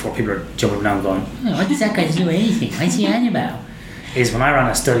asked, before people are jumping down going, what does that guy do anything? What's he on about? Is when I ran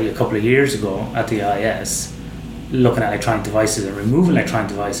a study a couple of years ago at the IS, looking at electronic devices and removing electronic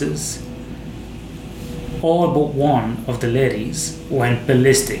devices, all but one of the ladies went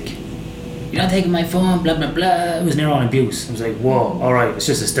ballistic. You're not taking my phone, blah, blah, blah. It was near on abuse. I was like, whoa, all right, it's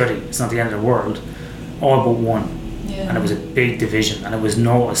just a study. It's not the end of the world. All but one. Yeah. And it was a big division, and it was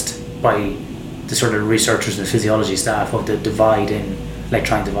noticed by the sort of researchers and physiology staff of the divide in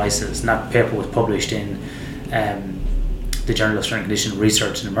electronic devices. And that paper was published in the Journal of Strength and Conditioning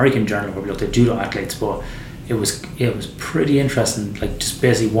Research, an American journal, where we looked at judo athletes, but it was pretty interesting. Like, just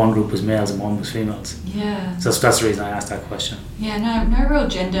basically one group was males and one was females. Yeah. So that's the reason I asked that question. Yeah, no real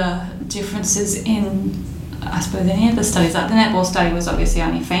gender differences in, I suppose, any of the studies. Like the netball study was obviously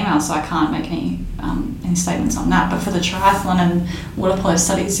only female, so I can't make any statements on that. But for the triathlon and water polo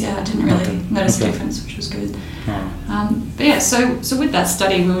studies, I didn't really notice a difference, which was good. But yeah, so with that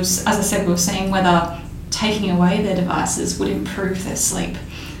study, as I said, we were seeing whether taking away their devices would improve their sleep.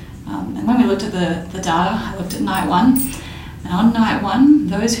 And when we looked at the data, I looked at night 1. And on night 1,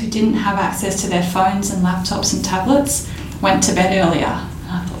 those who didn't have access to their phones and laptops and tablets went to bed earlier.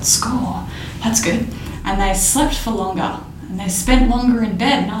 And I thought, score, that's good. And they slept for longer. and they spent longer in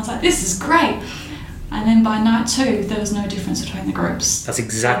bed. And I was like, this is great. And then by night 2, there was no difference between the groups. That's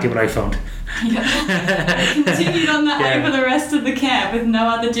exactly what I found. Yeah. I continued on that over the rest of the camp with no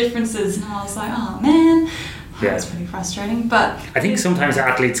other differences. And I was like, oh man, that's pretty frustrating. But I think sometimes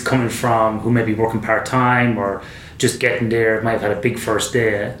athletes coming from who may be working part-time or just getting there, might have had a big first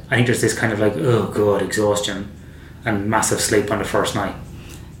day. I think there's this kind of like, oh god, exhaustion and massive sleep on the first night.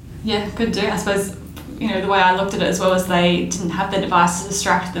 Yeah, could do. I suppose, the way I looked at it as well as they didn't have their device to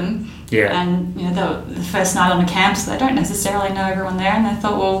distract them. Yeah. And, they were the first night on the camp, so they don't necessarily know everyone there, and they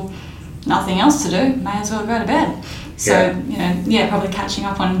thought, well, nothing else to do, may as well go to bed. So, probably catching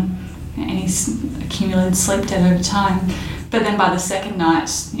up on any accumulated sleep debt over time. But then by the second night,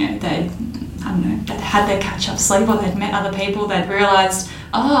 they'd had their catch-up sleep, or they'd met other people, they'd realised,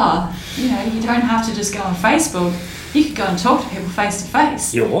 you don't have to just go on Facebook, you could go and talk to people face to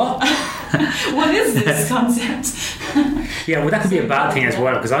face. You what? What is this concept? Yeah, well, that could be a bad thing as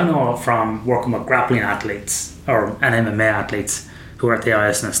well, because I know from working with grappling athletes and MMA athletes who are at the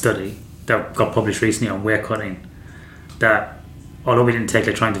ISNS study that got published recently on weight cutting, that although we didn't take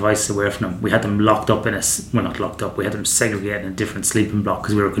electronic devices away from them, we had them locked up not locked up, we had them segregated in a different sleeping block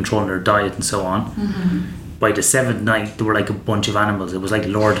because we were controlling their diet and so on. Mm-hmm. By the 7th night, they were like a bunch of animals. It was like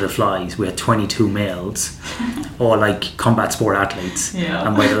Lord of the Flies. We had 22 males, all like combat sport athletes. Yeah.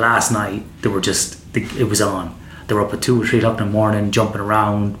 And by the last night, they were it was on. They were up at 2 or 3 o'clock in the morning, jumping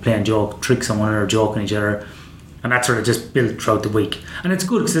around, playing tricks on one another, joking each other. And that sort of just built throughout the week. And it's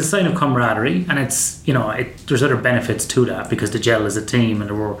good because it's a sign of camaraderie, and it's, there's other benefits to that because the gel is a team, and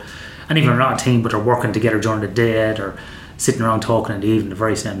even if they're not a team, but they're working together during the day, or sitting around talking in the evening, the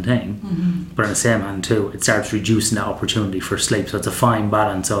very same thing. Mm-hmm. But on the same hand too, it starts reducing that opportunity for sleep. So it's a fine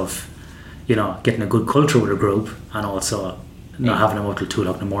balance of, getting a good culture with a group and also not having them up till 2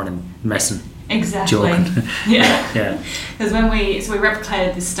 o'clock in the morning messing. Exactly. Joking. Yeah. Because we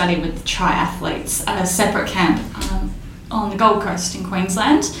replicated this study with triathletes at a separate camp on the Gold Coast in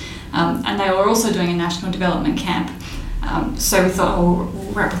Queensland, and they were also doing a national development camp. So we thought, we'll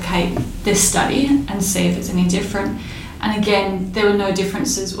replicate this study and see if it's any different. And again, there were no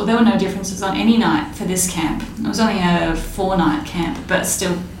differences on any night for this camp. It was only a 4-night camp, but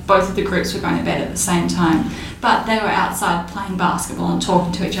still both of the groups were going to bed at the same time. But they were outside playing basketball and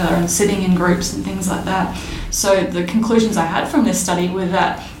talking to each other and sitting in groups and things like that. So the conclusions I had from this study were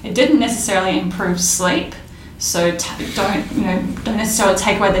that it didn't necessarily improve sleep. So don't necessarily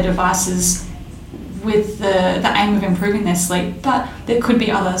take away their devices with the aim of improving their sleep, but there could be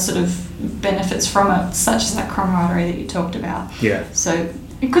other sort of benefits from it, such as that camaraderie that you talked about. Yeah. So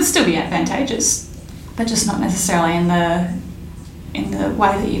it could still be advantageous, but just not necessarily in the way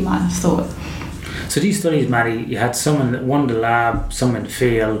that you might have thought. So these studies, Maddie, you had one in the lab, some in the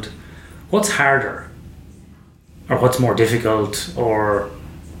field. What's harder, or what's more difficult, or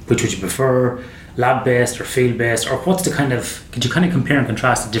which would you prefer? Lab-based or field-based, or could you kind of compare and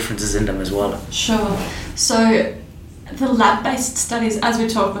contrast the differences in them as well? Sure. So the lab-based studies, as we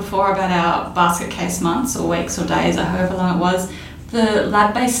talked before about our basket case months or weeks or days or however long it was, the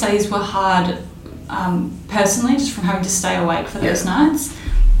lab-based studies were hard personally, just from having to stay awake for those nights,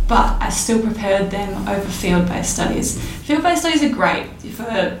 but I still preferred them over field-based studies. Field-based studies are great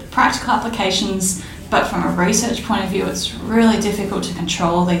for practical applications, but from a research point of view, it's really difficult to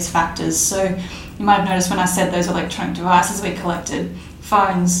control these factors. So you might have noticed when I said those electronic devices we collected,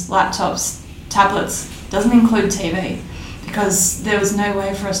 phones, laptops, tablets, doesn't include TV, because there was no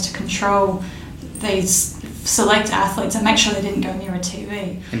way for us to control these select athletes and make sure they didn't go near a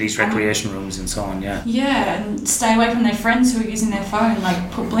TV. In these recreation rooms and so on, yeah. Yeah, and stay away from their friends who are using their phone,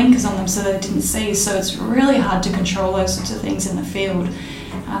 like put blinkers on them so they didn't see. So it's really hard to control those sorts of things in the field.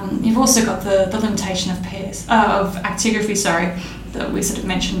 You've also got the limitation of actigraphy, that we sort of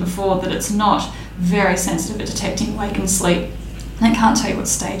mentioned before, that it's not very sensitive at detecting wake and sleep. And it can't tell you what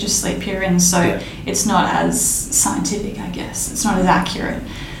stage of sleep you're in, so it's not as scientific, I guess. It's not as accurate.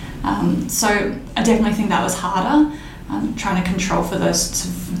 So I definitely think that was harder, trying to control for those sorts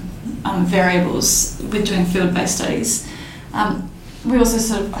of variables with doing field-based studies. We also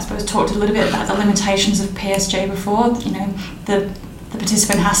sort of, I suppose, talked a little bit about the limitations of PSG before. The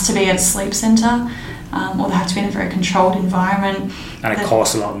participant has to be at a sleep centre, or they have to be in a very controlled environment. And it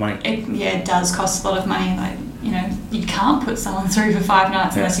costs a lot of money. It does cost a lot of money. You can't put someone through for 5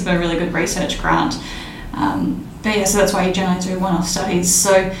 nights unless you've got a really good research grant. So that's why you generally do one-off studies.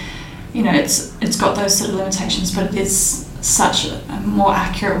 So, it's got those sort of limitations, but it is such a more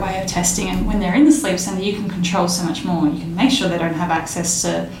accurate way of testing. And when they're in the sleep centre, you can control so much more. You can make sure they don't have access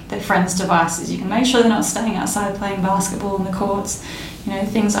to their friends' devices. You can make sure they're not staying outside playing basketball in the courts,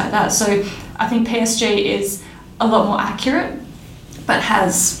 things like that. So I think PSG is a lot more accurate, but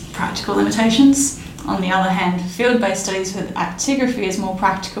has practical limitations. On the other hand, field-based studies with actigraphy is more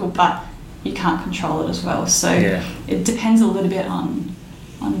practical, but you can't control it as well. So it depends a little bit on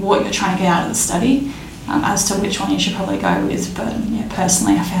what you're trying to get out of the study, as to which one you should probably go with. But yeah,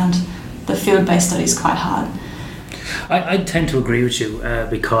 personally, I found the field-based studies quite hard. I tend to agree with you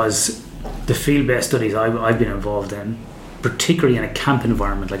because the field-based studies I've been involved in, particularly in a camp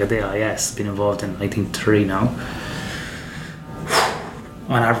environment like at the AIS, been involved in I think 3 now,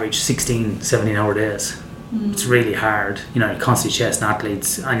 on average 16, 17 hour days. It's really hard. You're constantly chasing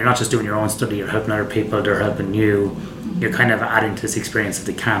athletes, and you're not just doing your own study, you're helping other people, they're helping you. You're kind of adding to this experience of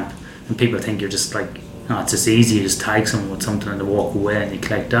the camp, and people think you're just like, it's just easy, you just tag someone with something and they walk away and you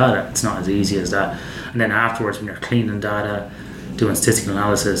collect data. It's not as easy as that. And then afterwards, when you're cleaning data, doing statistical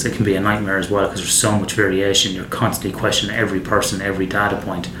analysis, it can be a nightmare as well, because there's so much variation. You're constantly questioning every person, every data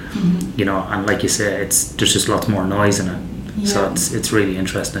point, and like you say, there's just lots more noise in it. So it's really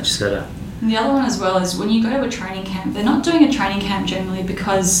interesting that you said that. And the other one as well is when you go to a training camp, they're not doing a training camp generally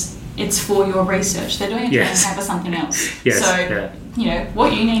because it's for your research. They're doing a training camp for something else. So,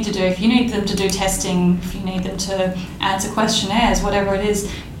 what you need to do, if you need them to do testing, if you need them to answer questionnaires, whatever it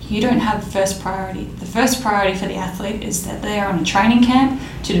is, you don't have first priority. The first priority for the athlete is that they are on a training camp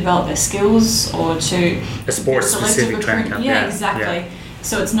to develop their skills or to... A sport-specific training camp. Yeah, exactly. Yeah.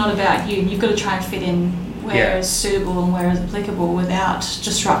 So it's not about you. You've got to try and fit in where is suitable and where is applicable without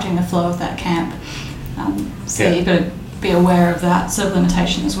disrupting the flow of that camp. You've got to be aware of that sort of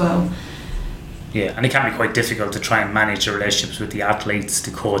limitation as well. Yeah, and it can be quite difficult to try and manage the relationships with the athletes,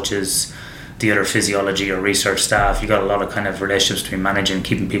 the coaches, the other physiology or research staff. You've got a lot of kind of relationships between managing,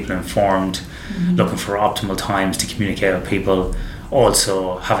 keeping people informed, looking for optimal times to communicate with people,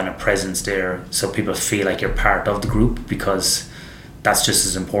 also having a presence there so people feel like you're part of the group, because that's just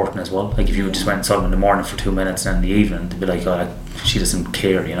as important as well. Like if you just went and saw them in the morning for 2 minutes and in the evening, they'd be like, she doesn't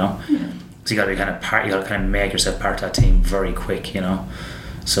care, So you got to be kind of make yourself part of that team very quick,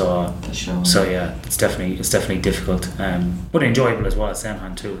 So for sure. So yeah, it's definitely difficult, but enjoyable as well at the same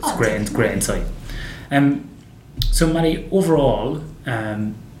time too. It's great insight. So Maddie, overall,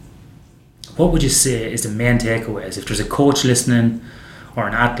 what would you say is the main takeaways if there's a coach listening, or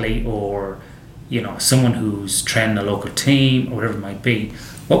an athlete, or someone who's training a local team or whatever it might be?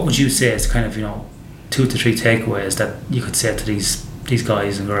 What would you say is kind of 2 to 3 takeaways that you could say to these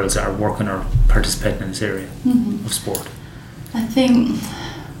guys and girls that are working or participating in this area of sport? I think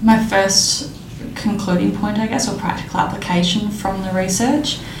my first concluding point, I guess, or practical application from the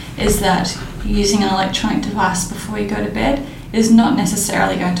research is that using an electronic device before you go to bed is not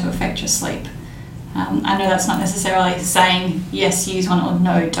necessarily going to affect your sleep. I know that's not necessarily saying yes, use one, or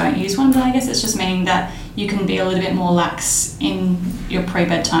no, don't use one, but I guess it's just meaning that you can be a little bit more lax in your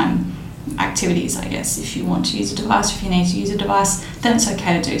pre-bedtime activities, I guess. If you want to use a device, if you need to use a device, then it's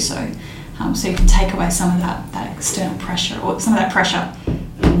okay to do so. So you can take away some of that external pressure, or some of that pressure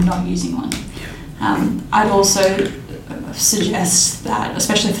in not using one. I'd also suggest that,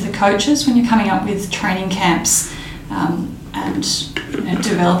 especially for the coaches, when you're coming up with training camps and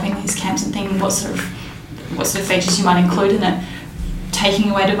developing these camps and thinking what sort of features you might include in it, taking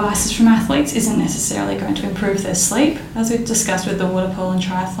away devices from athletes isn't necessarily going to improve their sleep, as we've discussed with the water polo and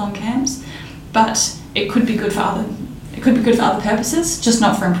triathlon camps, but it could be good for other purposes, just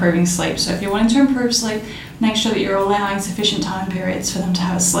not for improving sleep. So if you're wanting to improve sleep, make sure that you're allowing sufficient time periods for them to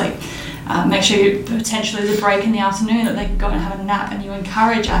have a sleep. Make sure you potentially there's a break in the afternoon that they can go and have a nap, and you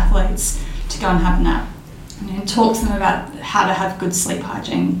encourage athletes to go and have a nap. And talk to them about how to have good sleep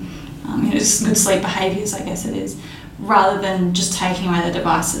hygiene, good sleep behaviours, I guess it is, rather than just taking away the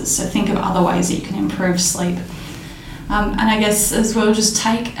devices. So think of other ways that you can improve sleep. And I guess as well, just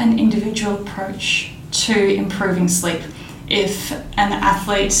take an individual approach to improving sleep. If an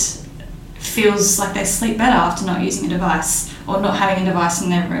athlete feels like they sleep better after not using a device or not having a device in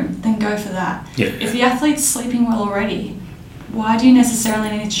their room, then go for that. Yeah. If the athlete's sleeping well already, why do you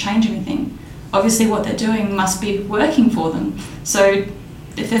necessarily need to change anything? Obviously what they're doing must be working for them. So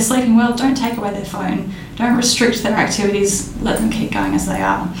if they're sleeping well, don't take away their phone, don't restrict their activities, let them keep going as they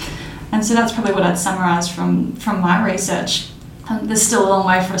are. And so that's probably what I'd summarise from my research. There's still a long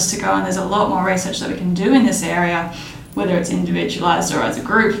way for us to go, and there's a lot more research that we can do in this area, whether it's individualised or as a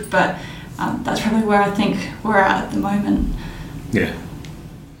group, but that's probably where I think we're at the moment. Yeah.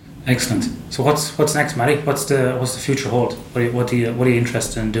 Excellent. So what's next, Maddie? What's the future hold? What are you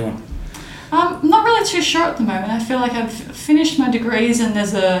interested in doing? I'm not really too sure at the moment. I feel like I've finished my degrees and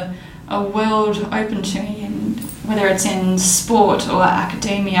there's a world open to me, and whether it's in sport or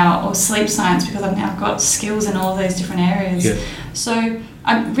academia or sleep science, because I've now got skills in all of those different areas. Yeah. So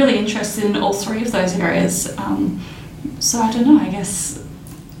I'm really interested in all three of those areas. So I don't know, I guess,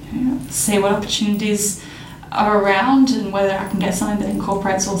 see what opportunities are around and whether I can get something that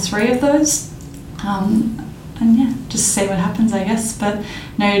incorporates all three of those. And yeah, just see what happens, I guess, but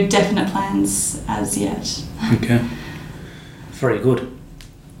no definite plans as yet. Okay. Very good.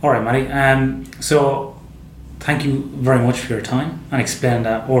 All right, Maddie. So thank you very much for your time and explaining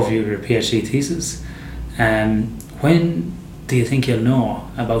that overview of your PhD thesis. When do you think you'll know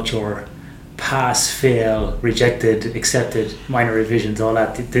about your pass, fail, rejected, accepted, minor revisions, all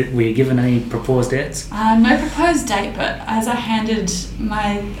that? Were you given any proposed dates? No proposed date, but as I handed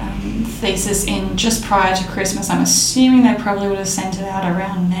my thesis in just prior to Christmas, I'm assuming they probably would have sent it out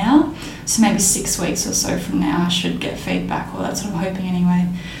around now. So maybe 6 weeks or so from now I should get feedback, or that's what I'm hoping anyway.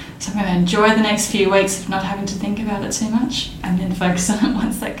 So I'm going to enjoy the next few weeks of not having to think about it too much and then focus on it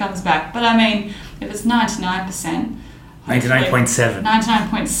once that comes back. But I mean, if it's 99%... 99.7.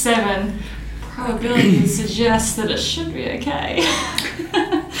 99.7 probability suggests that it should be okay.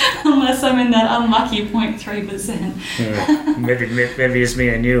 Unless I'm in that unlucky 0.3%. Yeah, maybe it's me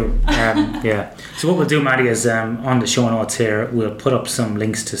and you. Yeah. So what we'll do, Maddie, is on the show notes here, we'll put up some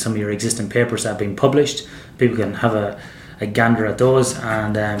links to some of your existing papers that have been published. People can have a gander at those,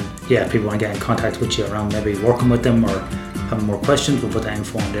 and people want to get in contact with you around maybe working with them or having more questions, we'll put the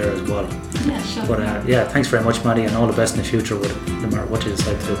info on there as well. Yeah, sure. But thanks very much, Maddie, and all the best in the future with it, no matter what you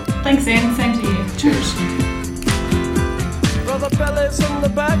decide to do. Thanks, Ian. Same to you. Cheers. Brother Bella's in the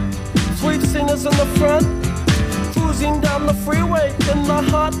back, sweet singers in the front, cruising down the freeway in the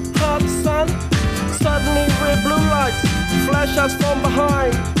hot, hot sun. Suddenly red blue lights flash us from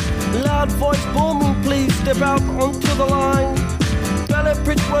behind. Loud voice booming, please step out onto the line. Bella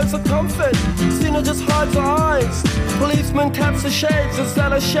preach words of comfort, Cena just hides her eyes. Policeman taps the shades, is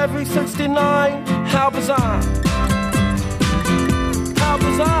that a Chevy 69? How bizarre. How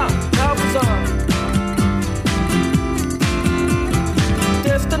bizarre, how bizarre.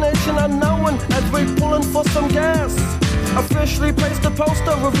 Destination unknown as we're pulling for some gas. Officially placed a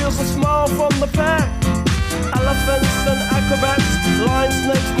poster, reveals a smile from the pack. Elephants and acrobats, lion,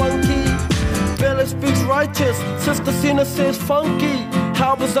 snakes, monkey. Bella speaks righteous, Sister Cena says funky.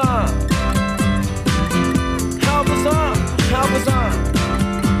 How bizarre. How bizarre, how bizarre.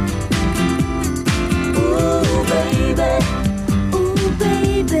 Ooh baby,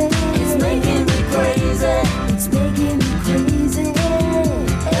 it's making me crazy. It's making me crazy.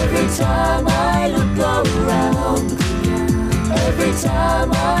 Every time I look around. Every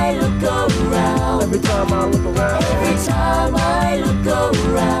time I look around. Every time I look around. Every time I look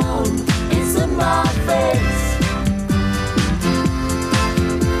around. It's in my face.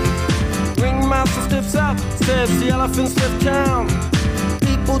 Ringmaster stiffs up, says the elephants left town.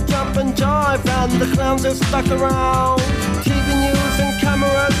 People jump and jive and the clowns are stuck around. TV news and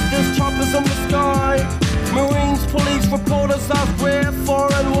cameras, there's choppers in the sky. Marines, police, reporters ask where,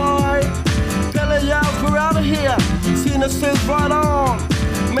 for and why. Bella yells, we're out of here. Cena says right on.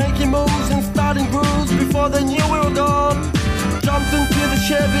 Making moves and starting grooves before they knew we were gone. Jumped into the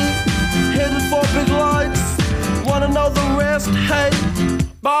Chevy, headed for big lights. Wanna know the rest? Hey,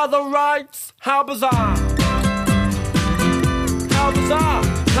 by the rights. How bizarre. How bizarre,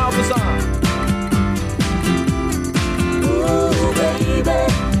 how bizarre. Ooh baby,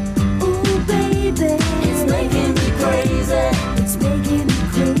 it's making me crazy. It's making me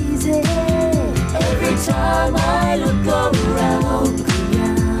crazy. Every time I look around.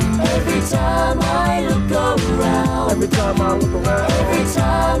 Every time I look around. Every time I look around. Every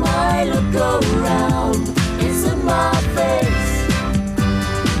time I look around. It's in my face.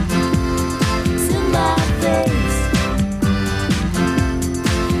 It's in my face.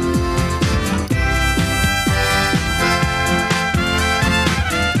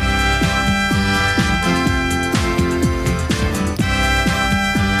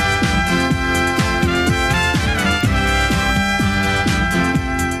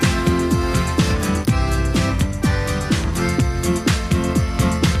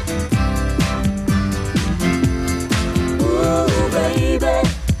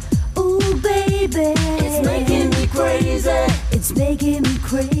 It's making me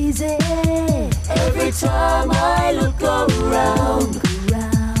crazy. Every time I look around.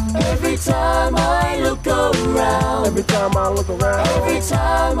 Every time I look around. Every time I look around. Every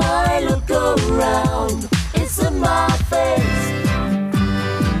time I look around. It's in my face.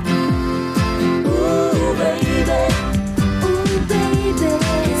 Ooh baby,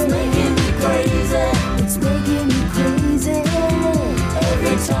 it's making me crazy. It's making me crazy.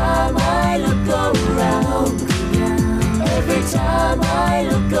 Every time I look around. Every time I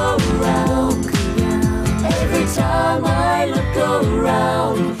look around. Every time I look around.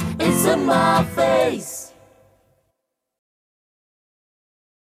 space.